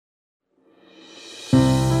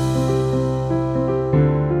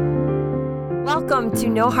Welcome to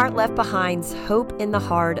No Heart Left Behind's Hope in the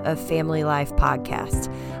Heart of Family Life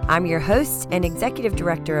podcast. I'm your host and executive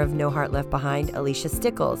director of No Heart Left Behind, Alicia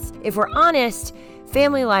Stickles. If we're honest,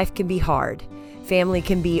 family life can be hard. Family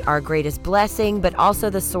can be our greatest blessing, but also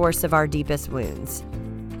the source of our deepest wounds.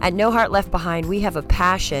 At No Heart Left Behind, we have a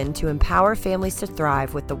passion to empower families to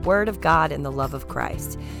thrive with the Word of God and the love of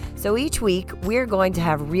Christ. So each week, we're going to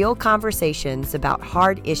have real conversations about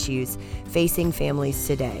hard issues facing families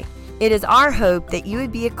today. It is our hope that you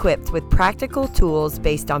would be equipped with practical tools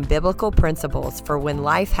based on biblical principles for when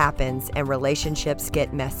life happens and relationships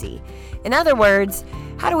get messy. In other words,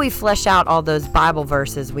 how do we flesh out all those Bible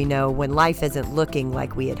verses we know when life isn't looking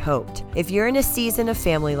like we had hoped? If you're in a season of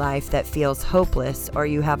family life that feels hopeless, or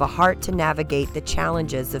you have a heart to navigate the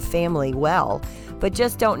challenges of family well, but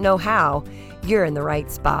just don't know how, you're in the right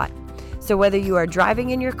spot. So whether you are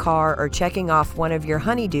driving in your car or checking off one of your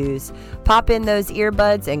honeydews, pop in those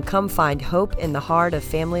earbuds and come find hope in the heart of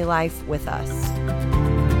family life with us.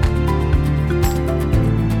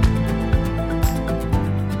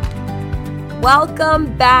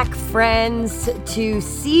 Welcome back, friends, to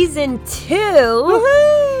Season 2,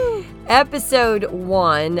 Woohoo! Episode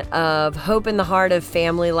 1 of Hope in the Heart of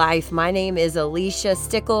Family Life. My name is Alicia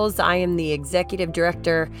Stickles. I am the executive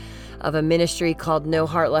director of a ministry called No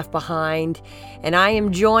Heart Left Behind. And I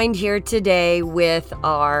am joined here today with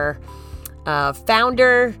our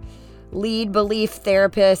founder, lead belief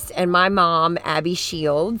therapist, and my mom, Abby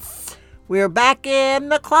Shields. We're back in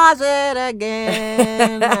the closet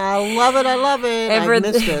again. I love it. I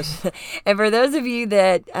missed this. And for those of you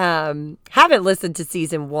that haven't listened to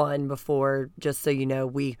season 1 before, just so you know,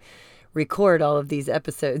 we record all of these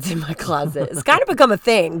episodes in my closet. It's kind of become a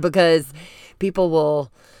thing because people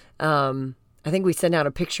will... I think we sent out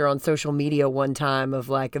a picture on social media one time of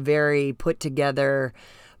like a very put together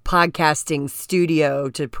podcasting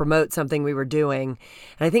studio to promote something we were doing.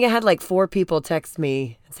 And I think I had like 4 people text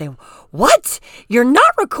me and say, "What? You're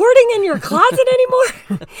not recording in your closet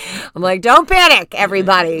anymore?" I'm like, don't panic,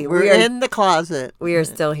 everybody. We're in the closet. We are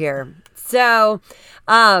still here. So,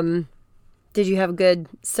 did you have a good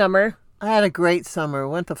summer? I had a great summer.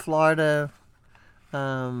 Went to Florida.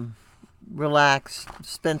 Relaxed,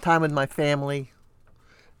 spent time with my family.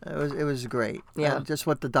 It was great. Yeah, just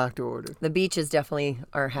what the doctor ordered. The beach is definitely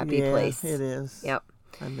our happy place. It is. Yep,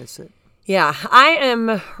 I miss it. Yeah, I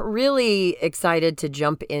am really excited to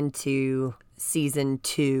jump into season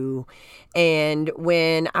 2. And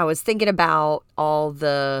when I was thinking about all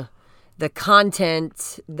the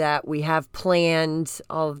content that we have planned,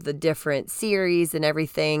 all of the different series and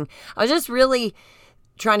everything, I was just really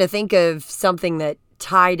trying to think of something that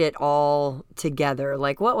tied it all together.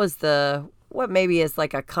 Like what maybe is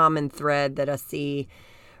like a common thread that I see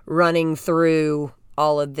running through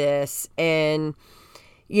all of this. And,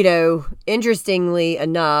 interestingly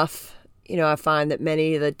enough, I find that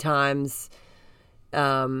many of the times,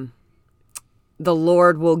 the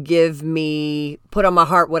Lord will put on my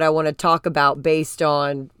heart what I want to talk about based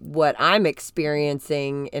on what I'm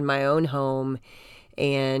experiencing in my own home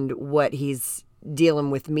and what He's dealing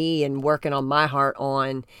with me and working on my heart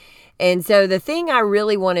on. And so the thing I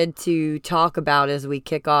really wanted to talk about as we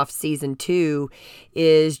kick off season 2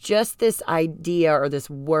 is just this idea or this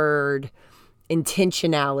word,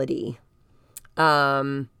 intentionality.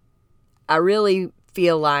 I really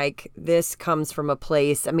feel like this comes from a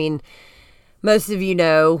place, most of you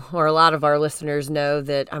know, or a lot of our listeners know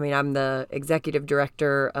that, I'm the executive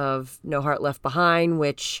director of No Heart Left Behind,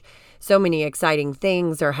 which so many exciting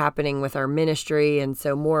things are happening with our ministry. And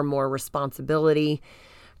so more and more responsibility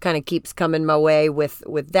kind of keeps coming my way with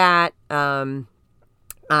that. I'm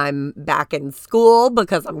back in school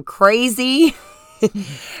because I'm crazy,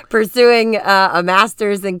 pursuing a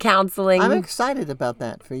master's in counseling. I'm excited about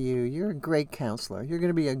that for you. You're a great counselor. You're going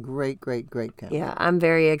to be a great, great, great counselor. Yeah, I'm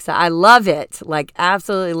very excited. I love it. Like,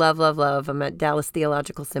 absolutely love. I'm at Dallas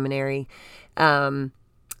Theological Seminary.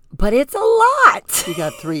 But it's a lot. You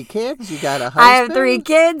got 3 kids. You got a husband. I have 3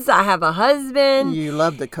 kids. I have a husband. You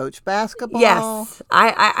love to coach basketball. Yes.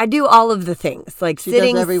 I do all of the things. Like she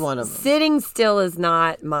does every one of them. Sitting still is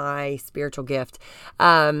not my spiritual gift.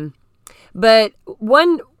 But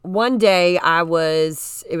one day it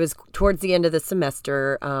was towards the end of the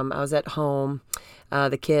semester. I was at home.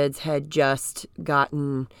 The kids had just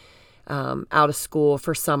gotten out of school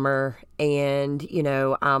for summer, and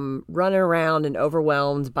I'm running around and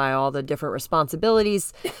overwhelmed by all the different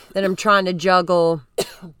responsibilities that I'm trying to juggle,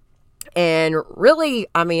 and really,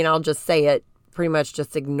 I'll just say it, pretty much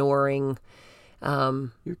just ignoring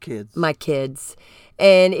your kids, my kids.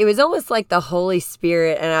 And it was almost like the Holy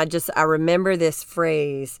Spirit, and I remember this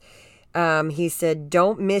phrase. He said,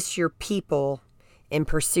 "Don't miss your people in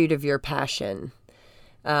pursuit of your passion.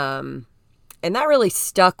 And that really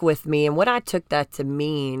stuck with me. And what I took that to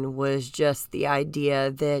mean was just the idea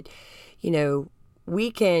that,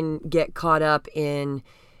 we can get caught up in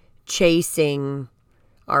chasing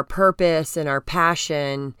our purpose and our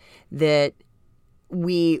passion, that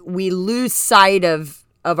we lose sight of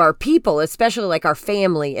our people, especially like our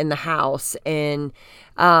family in the house. And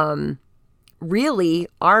really,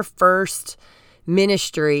 our first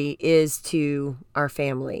ministry is to our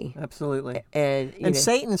family. Absolutely. And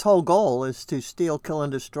Satan's whole goal is to steal, kill,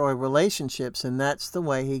 and destroy relationships, and that's the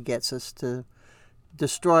way he gets us to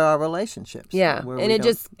destroy our relationships. Yeah. And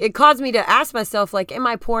it caused me to ask myself, like, am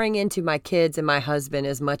I pouring into my kids and my husband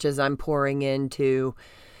as much as I'm pouring into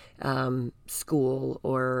school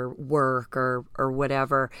or work or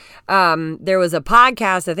whatever? There was a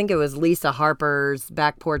podcast, I think it was Lisa Harper's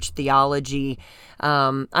Back Porch Theology.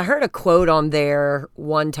 I heard a quote on there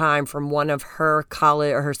one time from one of her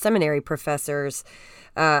college or her seminary professors.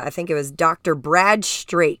 I think it was Dr. Brad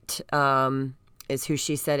Strait, is who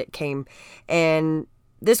she said it came. And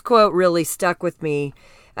this quote really stuck with me.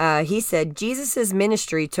 He said, Jesus'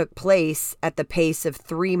 ministry took place at the pace of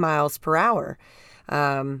 3 miles per hour.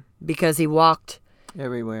 Because he walked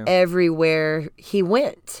everywhere he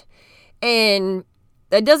went. And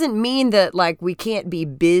that doesn't mean that, like, we can't be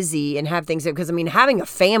busy and have things, because, having a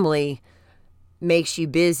family makes you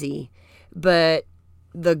busy. But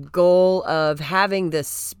the goal of having the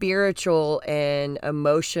spiritual and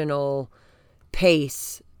emotional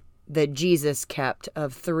pace that Jesus kept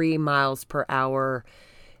of 3 miles per hour,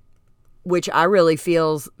 which I really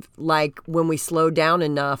feels like when we slow down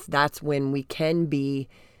enough, that's when we can be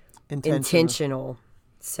intentional.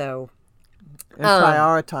 So, and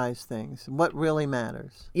prioritize things. What really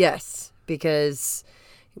matters. Yes, because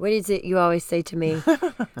what is it you always say to me?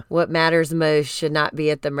 What matters most should not be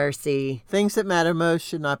at the mercy. Things that matter most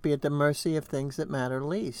should not be at the mercy of things that matter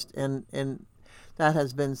least. And that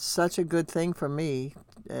has been such a good thing for me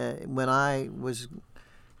when I was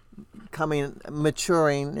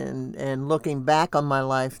maturing and looking back on my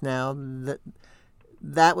life now.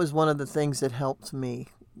 That was one of the things that helped me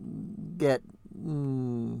get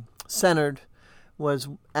centered. Was,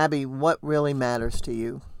 Abby, what really matters to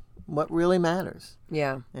you? What really matters?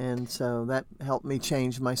 Yeah. And so that helped me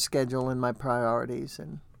change my schedule and my priorities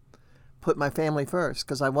and put my family first,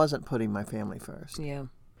 because I wasn't putting my family first. Yeah.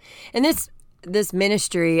 And this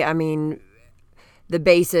ministry, the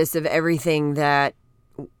basis of everything that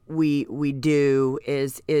we do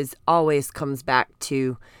is always comes back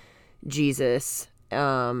to Jesus.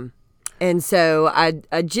 And so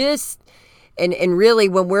I just, and really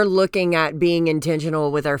when we're looking at being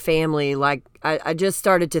intentional with our family, like I just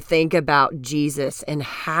started to think about Jesus and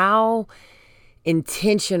how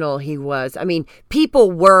intentional he was.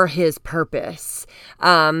 People were his purpose.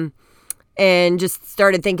 And just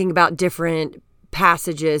started thinking about different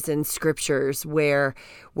passages in scriptures where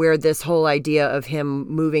this whole idea of him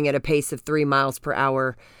moving at a pace of 3 miles per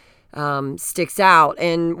hour sticks out.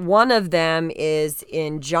 And one of them is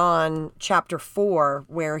in John chapter 4,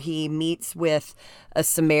 where he meets with a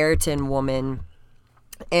Samaritan woman.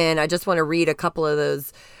 And I just want to read a couple of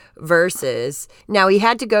those verses. Now he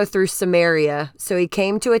had to go through Samaria, so he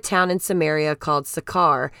came to a town in Samaria called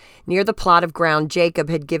Sychar, near the plot of ground Jacob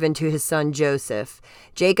had given to his son Joseph.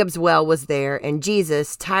 Jacob's well was there, and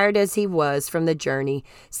Jesus, tired as he was from the journey,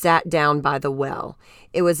 sat down by the well.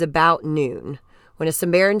 It was about noon. When a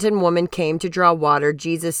Samaritan woman came to draw water,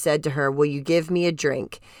 Jesus said to her, "Will you give me a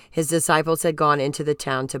drink?" His disciples had gone into the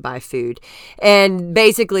town to buy food. And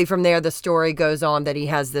basically from there, the story goes on that he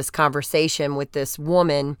has this conversation with this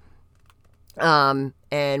woman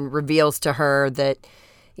and reveals to her that,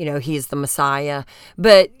 he's the Messiah.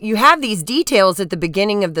 But you have these details at the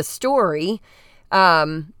beginning of the story.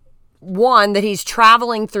 One, that he's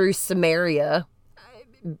traveling through Samaria.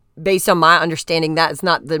 Based on my understanding, that is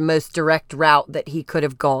not the most direct route that he could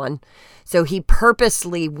have gone. So he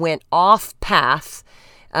purposely went off path.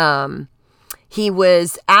 He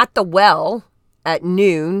was at the well at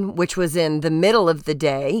noon, which was in the middle of the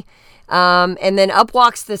day. And then up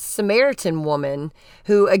walks this Samaritan woman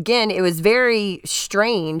who, again, it was very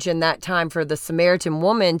strange in that time for the Samaritan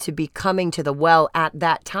woman to be coming to the well at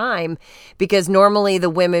that time, because normally the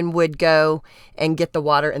women would go and get the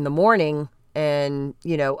water in the morning and,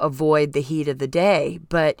 avoid the heat of the day.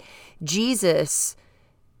 But Jesus,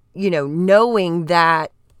 knowing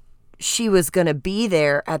that she was going to be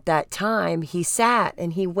there at that time, he sat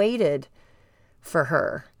and he waited for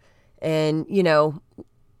her. And,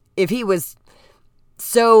 if he was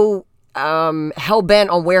so hell-bent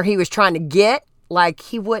on where he was trying to get, like,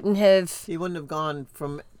 he wouldn't have gone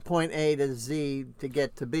from point A to Z to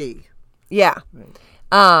get to B. Yeah.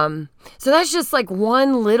 Right. So that's just like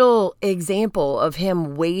one little example of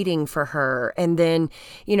him waiting for her. And then,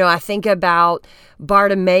 I think about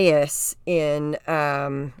Bartimaeus in,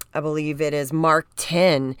 I believe it is Mark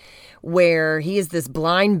 10, where he is this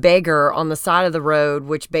blind beggar on the side of the road,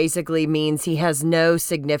 which basically means he has no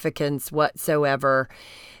significance whatsoever.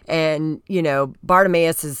 And,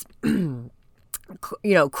 Bartimaeus is,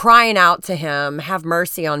 crying out to him, have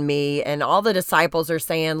mercy on me. And all the disciples are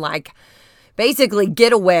saying, like, basically,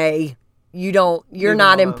 get away. You're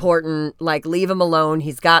not important. Like, leave him alone.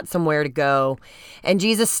 He's got somewhere to go. And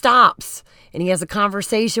Jesus stops and he has a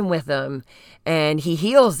conversation with him and he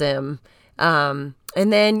heals him. And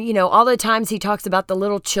then, all the times he talks about the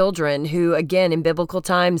little children who, again, in biblical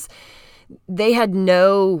times, they had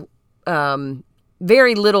no,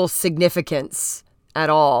 very little significance at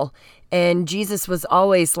all. And Jesus was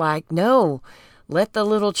always like, no, let the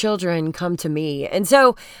little children come to me. And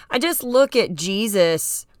so I just look at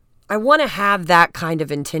Jesus. I want to have that kind of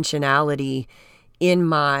intentionality in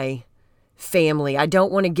my family. I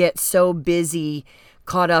don't want to get so busy,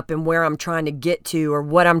 caught up in where I'm trying to get to or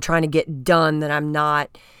what I'm trying to get done that I'm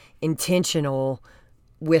not intentional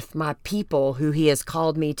with my people who he has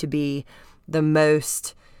called me to be the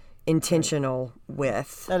most intentional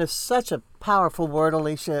with. That is such a powerful word,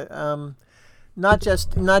 Alicia. Not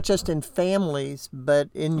just in families, but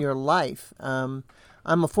in your life. I'm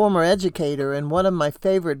a former educator, and one of my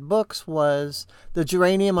favorite books was The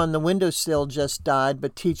Geranium on the Windowsill Just Died,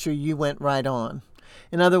 but Teacher, You Went Right On.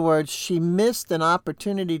 In other words, she missed an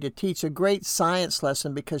opportunity to teach a great science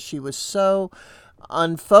lesson because she was so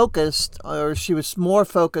unfocused, or she was more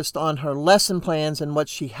focused on her lesson plans and what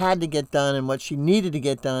she had to get done and what she needed to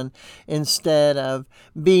get done instead of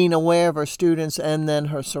being aware of her students and then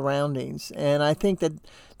her surroundings. And I think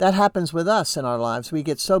that happens with us in our lives. We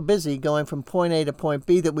get so busy going from point A to point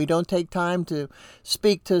B that we don't take time to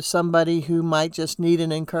speak to somebody who might just need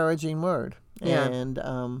an encouraging word. Yeah. And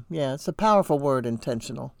it's a powerful word,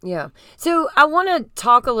 intentional. Yeah. So I want to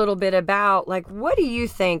talk a little bit about, like, what do you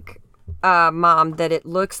think, Mom, that it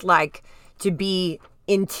looks like to be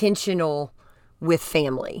intentional with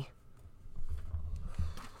family?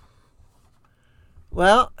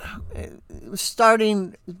 Well,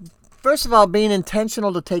 first of all, being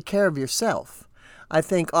intentional to take care of yourself. I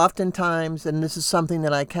think oftentimes, and this is something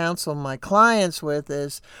that I counsel my clients with,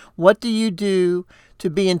 is what do you do to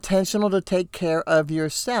be intentional to take care of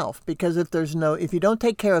yourself? Because if you don't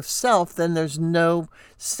take care of self, then there's no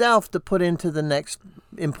self to put into the next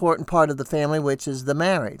important part of the family, which is the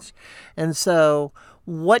marriage. And so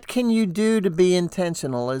what can you do to be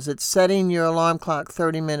intentional? Is it setting your alarm clock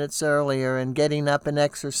 30 minutes earlier and getting up and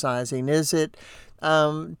exercising? Is it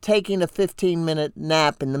taking a 15-minute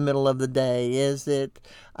nap in the middle of the day? Is it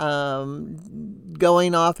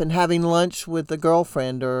going off and having lunch with a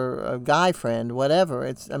girlfriend or a guy friend, whatever?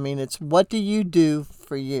 It's what do you do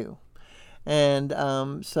for you? And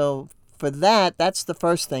so for that's the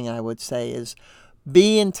first thing I would say is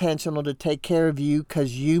be intentional to take care of you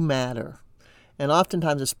because you matter. And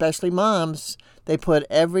oftentimes, especially moms, they put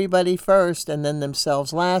everybody first and then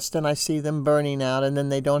themselves last, and I see them burning out, and then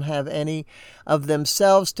they don't have any of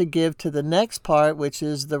themselves to give to the next part, which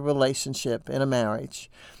is the relationship in a marriage.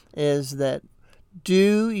 Is that,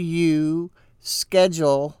 do you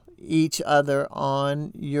schedule each other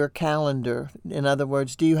on your calendar? In other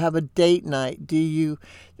words, do you have a date night? Do you,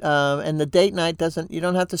 and the date night you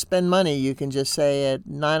don't have to spend money. You can just say at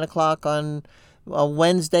 9 o'clock on a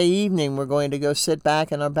Wednesday evening, we're going to go sit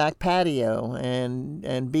back in our back patio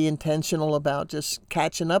and be intentional about just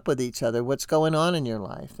catching up with each other. What's going on in your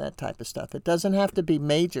life? That type of stuff. It doesn't have to be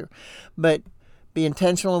major, but be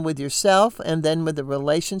intentional with yourself and then with the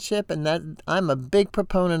relationship. And that I'm a big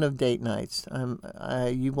proponent of date nights.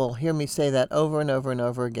 You will hear me say that over and over and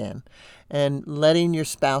over again. And letting your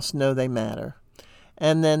spouse know they matter.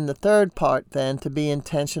 And then the third part, then, to be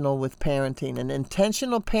intentional with parenting. And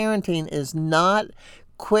intentional parenting is not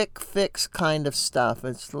quick fix kind of stuff.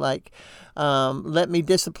 It's like, let me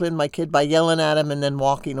discipline my kid by yelling at him and then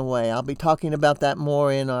walking away. I'll be talking about that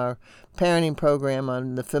more in our parenting program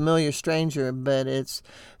on The Familiar Stranger, but it's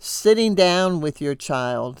sitting down with your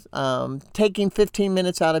child, taking 15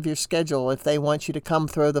 minutes out of your schedule if they want you to come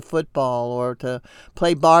throw the football or to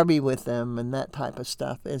play Barbie with them and that type of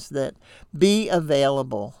stuff. Is that be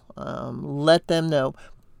available. Let them know.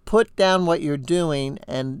 Put down what you're doing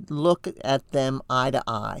and look at them eye to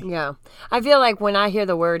eye. Yeah. I feel like when I hear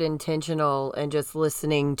the word intentional and just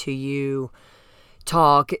listening to you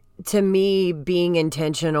talk, to me, being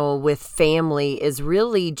intentional with family is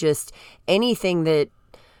really just anything that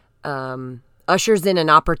ushers in an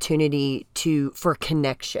opportunity for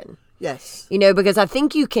connection. Yes. Because I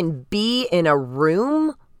think you can be in a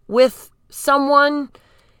room with someone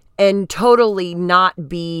and totally not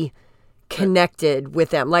be connected with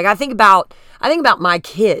them. Like I think about my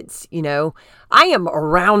kids, I am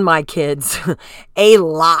around my kids a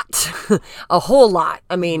lot, a whole lot.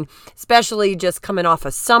 I mean, especially just coming off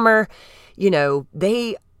of summer,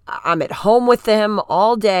 I'm at home with them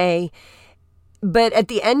all day. But at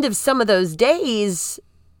the end of some of those days,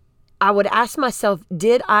 I would ask myself,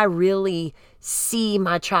 did I really see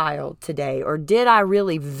my child today? Or did I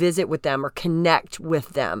really visit with them or connect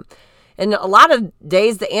with them? And a lot of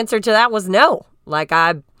days, the answer to that was no. Like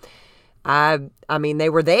I mean, they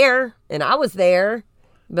were there and I was there,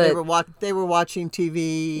 but they were watching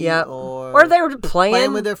TV, yeah, or they were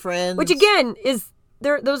playing with their friends. Which again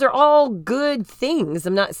those are all good things.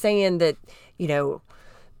 I'm not saying that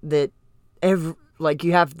that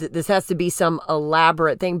you have this has to be some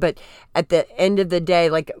elaborate thing, but at the end of the day,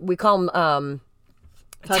 like we call them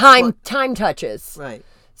time touches, right?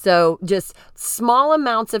 So just small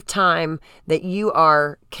amounts of time that you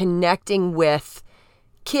are connecting with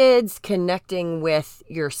kids, connecting with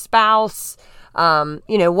your spouse.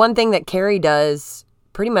 One thing that Carrie does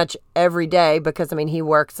pretty much every day, because I mean he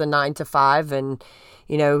works a 9 to 5, and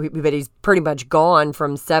but he's pretty much gone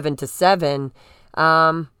from 7 to 7.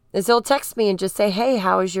 Is he'll text me and just say, "Hey,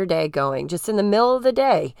 how is your day going?" Just in the middle of the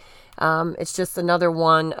day. It's just another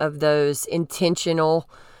one of those intentional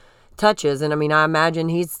touches. And I mean, I imagine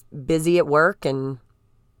he's busy at work and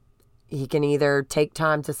he can either take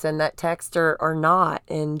time to send that text or not,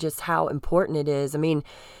 and just how important it is. I mean,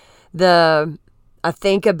 I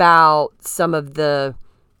think about some of the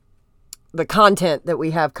content that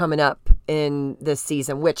we have coming up in this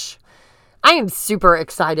season, which I am super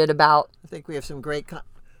excited about. I think we have some great content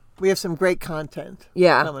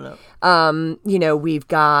coming up. We've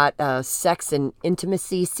got a sex and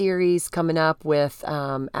intimacy series coming up with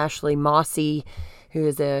Ashley Mossy, who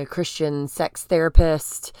is a Christian sex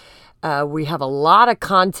therapist. We have a lot of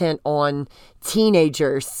content on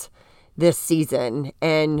teenagers this season.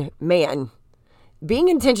 And man, being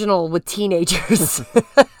intentional with teenagers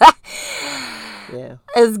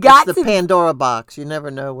has got it's the Pandora box. You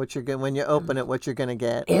never know when you open it, what you're going to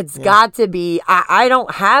get. It's got to be. I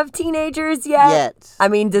don't have teenagers yet. I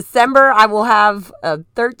mean, December I will have a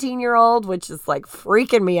 13-year-old, which is like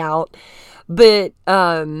freaking me out. But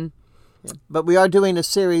we are doing a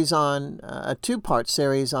 2-part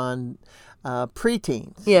series on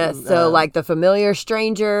preteens. Yes, so like the familiar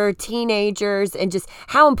stranger, teenagers, and just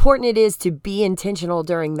how important it is to be intentional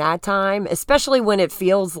during that time, especially when it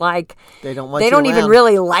feels like they don't even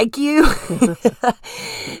really like you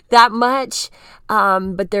that much.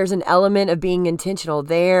 But there's an element of being intentional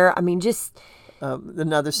there. I mean, just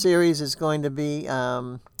another series is going to be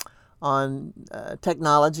on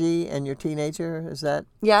technology and your teenager. Is that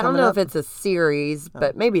I don't know if it's a series,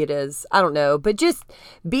 but maybe it is. I don't know. But just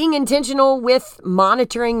being intentional with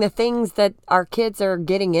monitoring the things that our kids are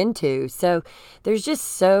getting into. So there's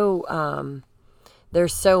just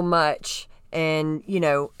there's so much. And,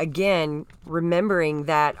 again, remembering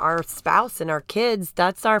that our spouse and our kids,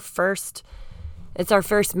 it's our first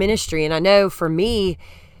ministry. And I know for me,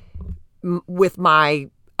 with my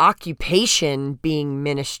occupation being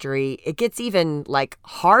ministry, it gets even like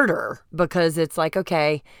harder, because it's like,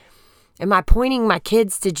 okay, am I pointing my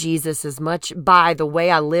kids to Jesus as much by the way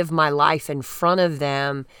I live my life in front of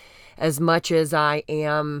them as much as I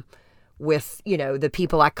am with, the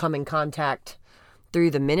people I come in contact through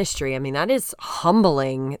the ministry? I mean, that is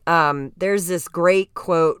humbling. There's this great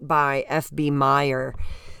quote by F.B. Meyer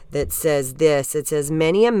that says this. It says,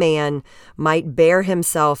 "Many a man might bear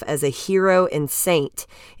himself as a hero and saint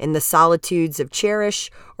in the solitudes of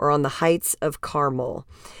Cherish or on the heights of Carmel,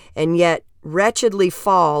 and yet wretchedly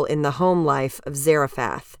fall in the home life of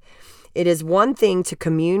Zarephath. It is one thing to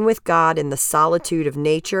commune with God in the solitude of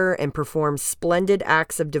nature and perform splendid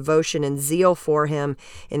acts of devotion and zeal for him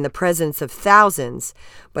in the presence of thousands,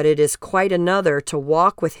 but it is quite another to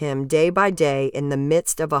walk with him day by day in the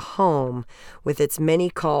midst of a home with its many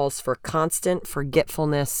calls for constant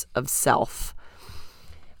forgetfulness of self."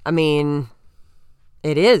 I mean,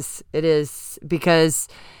 it is because,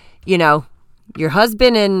 your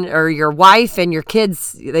husband or your wife and your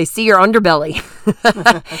kids, they see your underbelly.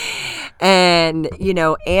 And,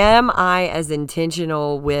 am I as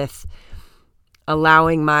intentional with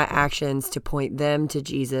allowing my actions to point them to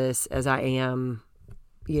Jesus as I am,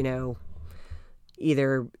 either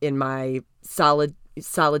in my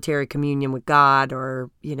solitary communion with God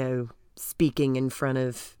or, speaking in front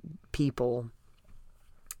of people.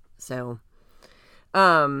 So,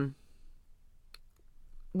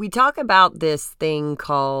 we talk about this thing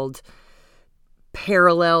called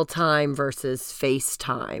parallel time versus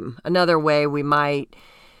FaceTime. Another way we might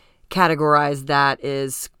categorize that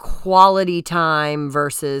is quality time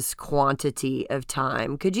versus quantity of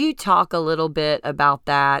time. Could you talk a little bit about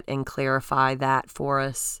that and clarify that for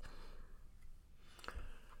us?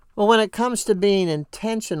 Well, when it comes to being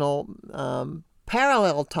intentional,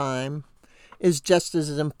 parallel time is just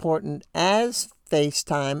as important as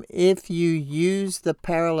FaceTime if you use the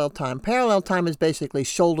parallel time. Parallel time is basically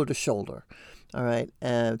shoulder to shoulder, all right,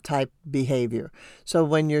 type behavior. So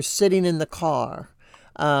when you're sitting in the car,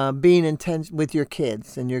 being intense with your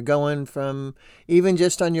kids, and you're going from, even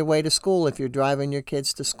just on your way to school, if you're driving your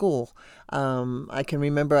kids to school. I can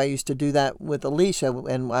remember I used to do that with Alicia,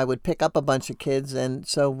 and I would pick up a bunch of kids, and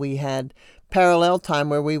so we had parallel time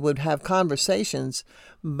where we would have conversations,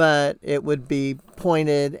 but it would be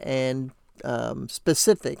pointed and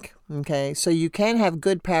specific. Okay, so you can have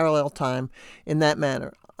good parallel time in that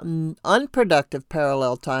manner. Unproductive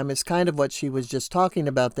parallel time is kind of what she was just talking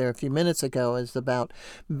about there a few minutes ago, is about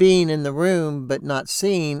being in the room but not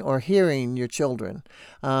seeing or hearing your children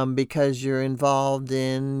because you're involved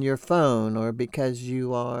in your phone, or because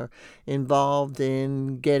you are involved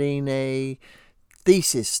in getting a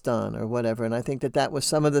thesis done or whatever. And I think that was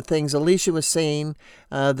some of the things Alicia was saying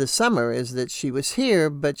this summer, is that she was here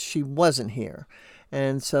but she wasn't here.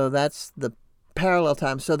 And so that's the parallel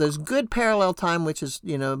time. So there's good parallel time, which is,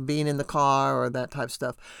 being in the car or that type of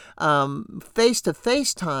stuff.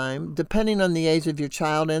 Face-to-face time, depending on the age of your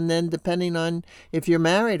child, and then depending on if you're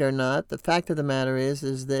married or not, the fact of the matter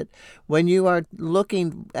is that when you are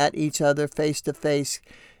looking at each other face-to-face,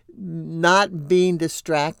 not being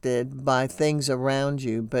distracted by things around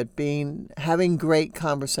you, but having great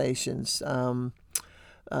conversations,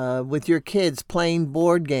 with your kids, playing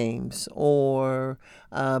board games, or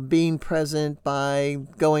being present by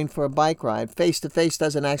going for a bike ride. Face-to-face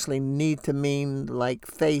doesn't actually need to mean like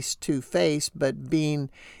face-to-face, but being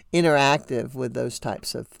interactive with those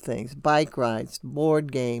types of things. Bike rides,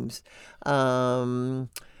 board games, going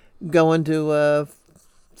to a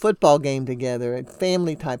football game together, at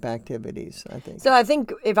family type activities, I think. So I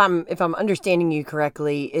think if I'm understanding you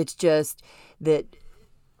correctly, it's just that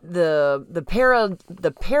the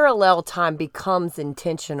parallel time becomes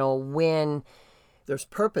intentional when there's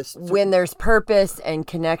purpose. When there's purpose and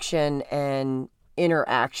connection and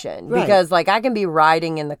interaction. Right. Because like I can be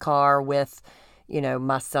riding in the car with,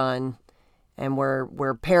 my son, and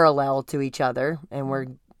we're parallel to each other,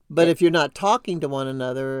 and But if you're not talking to one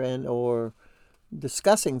another or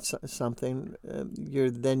discussing something,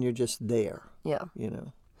 you're just there. Yeah.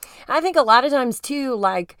 I think a lot of times too,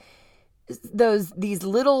 like these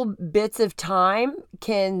little bits of time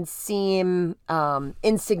can seem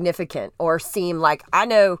insignificant, or seem like, I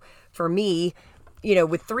know for me,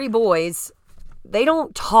 with 3 boys, they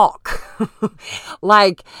don't talk.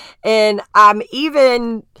 And I'm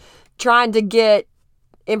even trying to get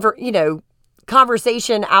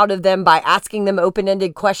conversation out of them by asking them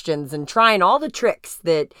open-ended questions and trying all the tricks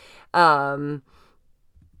that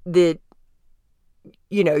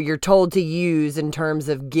you're told to use in terms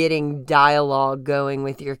of getting dialogue going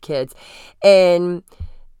with your kids. And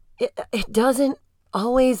it doesn't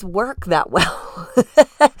always work that well.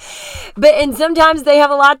 And sometimes they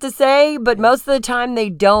have a lot to say, but most of the time they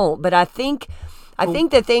don't. But I think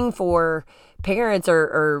the thing for parents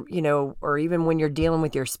or even when you're dealing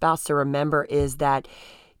with your spouse to remember is that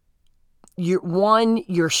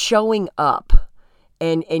you're showing up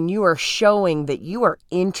and you are showing that you are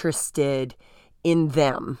interested in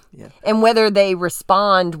them. Yeah. And whether they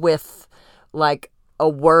respond with like a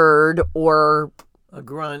word or a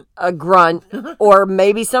grunt, or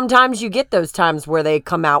maybe sometimes you get those times where they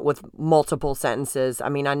come out with multiple sentences. I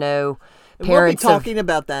mean, I know parents we'll be talking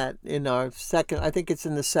about that in our second, I think it's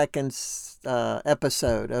in the second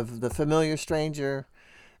episode of The Familiar Stranger,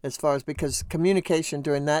 as far as, because communication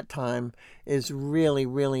during that time is really,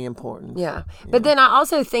 really important. Yeah. But then I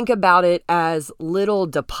also think about it as little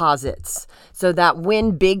deposits, so that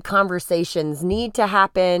when big conversations need to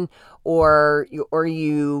happen, or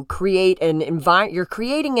you create you're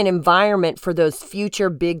creating an environment for those future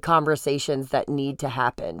big conversations that need to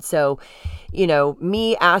happen. So,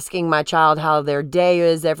 me asking my child how their day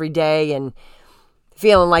is every day and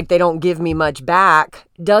feeling like they don't give me much back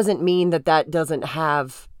doesn't mean that doesn't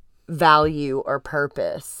have value or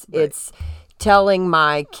purpose. Right. It's telling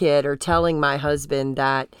my kid or telling my husband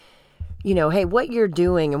that, hey, what you're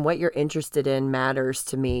doing and what you're interested in matters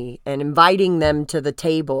to me, and inviting them to the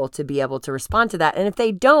table to be able to respond to that. And if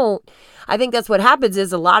they don't, I think that's what happens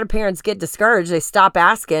is a lot of parents get discouraged. They stop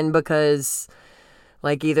asking because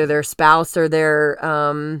like either their spouse or their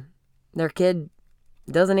kid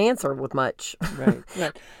doesn't answer with much. Right.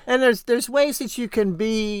 And there's ways that you can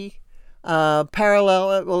be both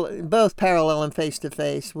parallel and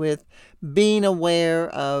face-to-face with being aware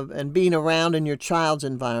of and being around in your child's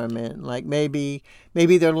environment. Like maybe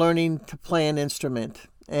they're learning to play an instrument,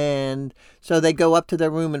 and so they go up to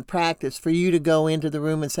their room and practice. For you to go into the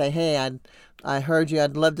room and say, hey, I heard you,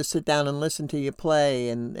 I'd love to sit down and listen to you play,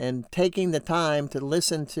 and taking the time to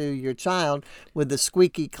listen to your child with the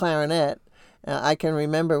squeaky clarinet. I can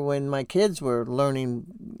remember when my kids were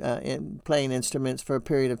learning playing instruments for a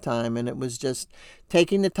period of time, and it was just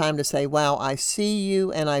taking the time to say, wow, I see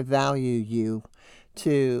you and I value you,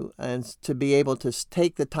 to be able to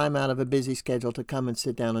take the time out of a busy schedule to come and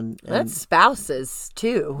sit down and that's spouses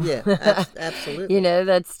too. Yeah, absolutely.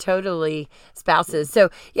 That's totally spouses.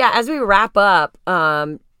 So yeah, as we wrap up,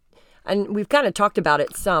 and we've kind of talked about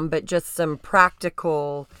it some, but just some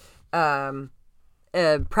practical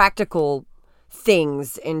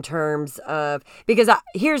things in terms of, because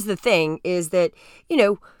here's the thing is that,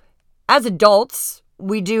 as adults,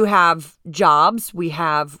 we do have jobs, we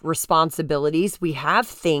have responsibilities, we have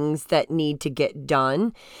things that need to get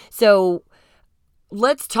done. So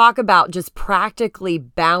let's talk about just practically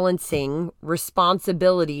balancing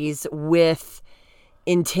responsibilities with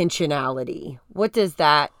intentionality. What does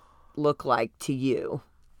that look like to you?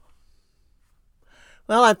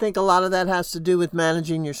 Well, I think a lot of that has to do with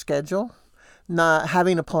managing your schedule. Not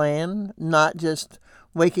having a plan, not just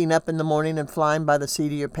waking up in the morning and flying by the seat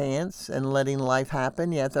of your pants and letting life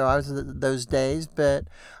happen. Yeah, there are those days, but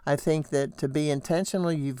I think that to be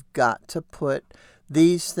intentional, you've got to put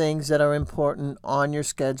these things that are important on your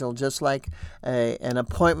schedule. Just like an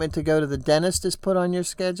appointment to go to the dentist is put on your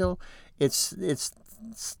schedule, it's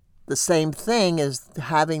the same thing as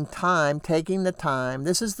having time, taking the time.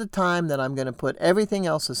 This is the time that I'm going to put everything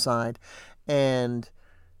else aside and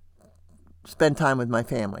spend time with my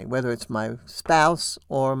family, whether it's my spouse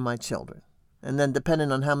or my children. And then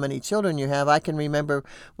depending on how many children you have, I can remember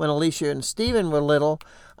when Alicia and Stephen were little,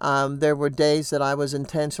 there were days that I was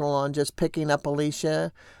intentional on just picking up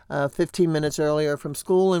Alicia 15 minutes earlier from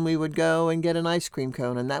school, and we would go and get an ice cream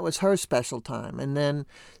cone, and that was her special time. And then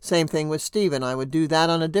same thing with Stephen. I would do that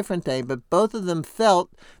on a different day, but both of them felt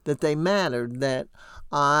that they mattered, that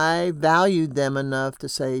I valued them enough to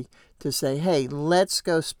say, hey, let's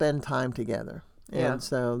go spend time together. Yeah. And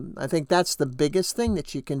so I think that's the biggest thing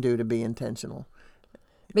that you can do to be intentional.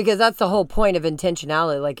 Because that's the whole point of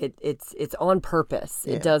intentionality. Like it's on purpose.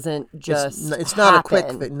 Yeah. It doesn't just it's not a quick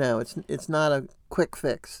happen. fix. No, it's not a quick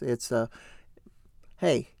fix. It's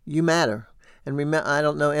hey, you matter. And remember, I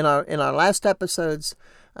don't know, in our last episodes,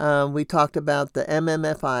 we talked about the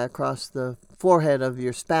MMFI across the forehead of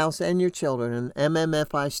your spouse and your children, and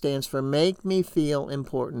MMFI stands for Make Me Feel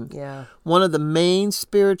Important. Yeah. One of the main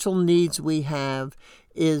spiritual needs we have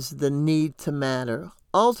is the need to matter.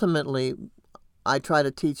 Ultimately, I try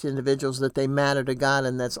to teach individuals that they matter to God,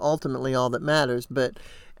 and that's ultimately all that matters. But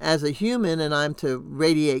as a human, and I'm to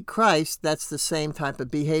radiate Christ, that's the same type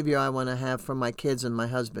of behavior I want to have for my kids and my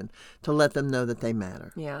husband, to let them know that they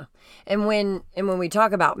matter. Yeah. And when we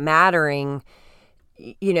talk about mattering,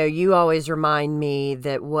 you always remind me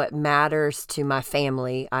that what matters to my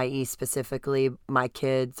family, i.e. specifically my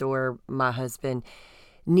kids or my husband,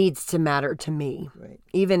 needs to matter to me. Right.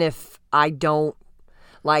 Even if I don't,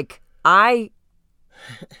 like, I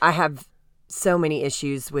have so many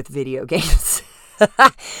issues with video games.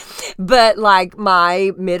 But like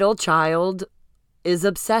my middle child is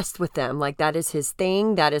obsessed with them. Like that is his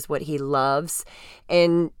thing. That is what he loves.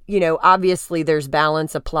 And, obviously there's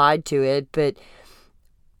balance applied to it, but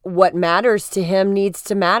what matters to him needs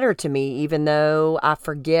to matter to me, even though I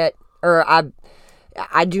forget, or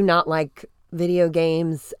I do not like video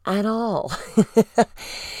games at all.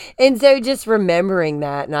 And so just remembering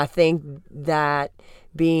that, and I think that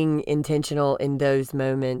being intentional in those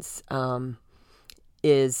moments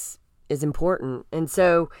is important. And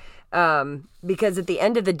so because at the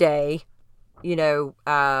end of the day,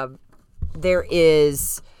 there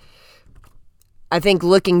is, I think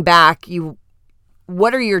looking back,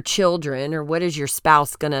 what are your children or what is your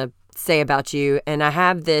spouse going to say about you? And I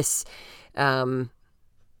have this, I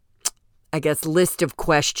guess, list of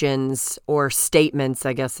questions or statements.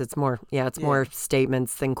 I guess it's more, more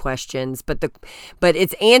statements than questions, but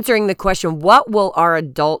it's answering the question, what will our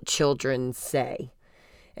adult children say?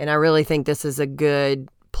 And I really think this is a good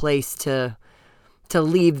place to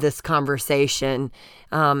leave this conversation.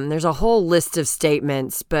 There's a whole list of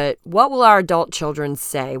statements, but what will our adult children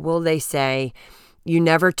say? Will they say, you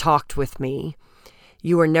never talked with me.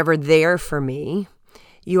 You were never there for me.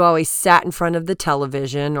 You always sat in front of the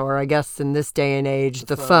television, or I guess in this day and age,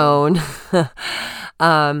 the phone.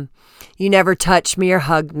 You never touched me or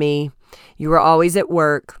hugged me. You were always at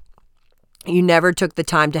work. You never took the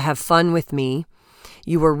time to have fun with me.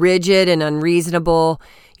 You were rigid and unreasonable.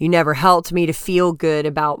 You never helped me to feel good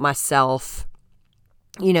about myself.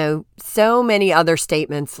 You know, so many other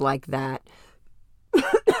statements like that.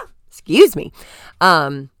 Excuse me.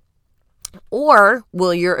 Or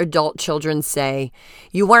will your adult children say,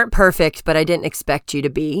 you weren't perfect, but I didn't expect you to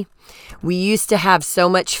be. We used to have so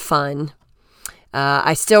much fun.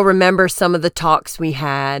 I still remember some of the talks we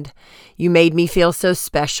had. You made me feel so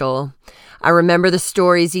special. I remember the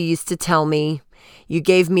stories you used to tell me. You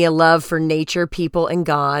gave me a love for nature, people, and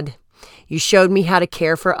God. You showed me how to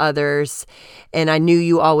care for others, and I knew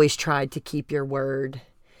you always tried to keep your word.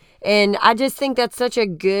 And I just think that's such a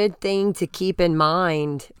good thing to keep in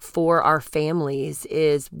mind for our families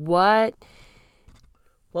is what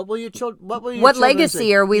will your children? What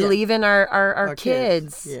legacy are we leaving our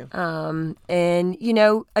kids? Yeah. And you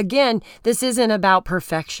know, again, this isn't about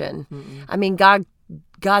perfection. Mm-mm. I mean,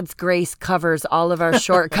 God's grace covers all of our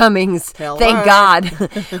shortcomings. Thank God,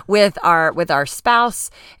 with our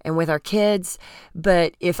spouse and with our kids.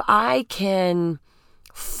 But if I can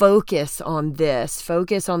focus on this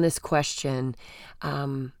question,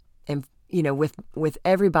 and you know, with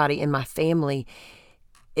everybody in my family,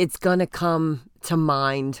 it's gonna come to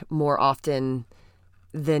mind more often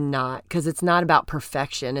than not, because it's not about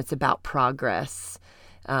perfection, it's about progress.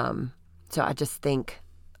 So I think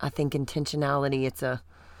intentionality, it's a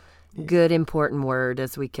good, important word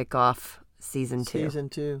as we kick off season 2. Season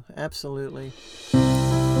 2, absolutely.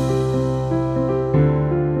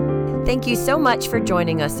 Thank you so much for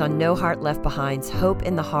joining us on No Heart Left Behind's Hope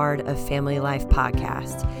in the Heart of Family Life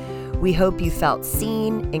podcast. We hope you felt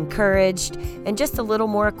seen, encouraged, and just a little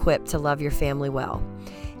more equipped to love your family well.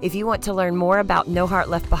 If you want to learn more about No Heart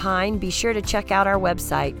Left Behind, be sure to check out our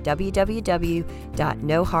website,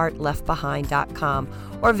 www.noheartleftbehind.com,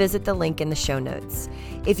 or visit the link in the show notes.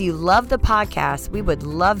 If you love the podcast, we would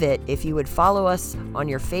love it if you would follow us on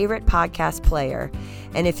your favorite podcast player.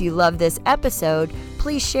 And if you love this episode,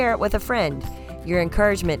 please share it with a friend. Your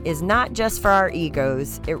encouragement is not just for our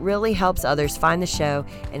egos. It really helps others find the show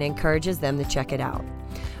and encourages them to check it out.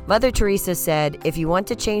 Mother Teresa said, if you want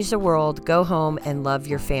to change the world, go home and love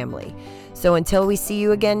your family. So until we see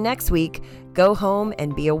you again next week, go home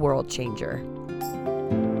and be a world changer.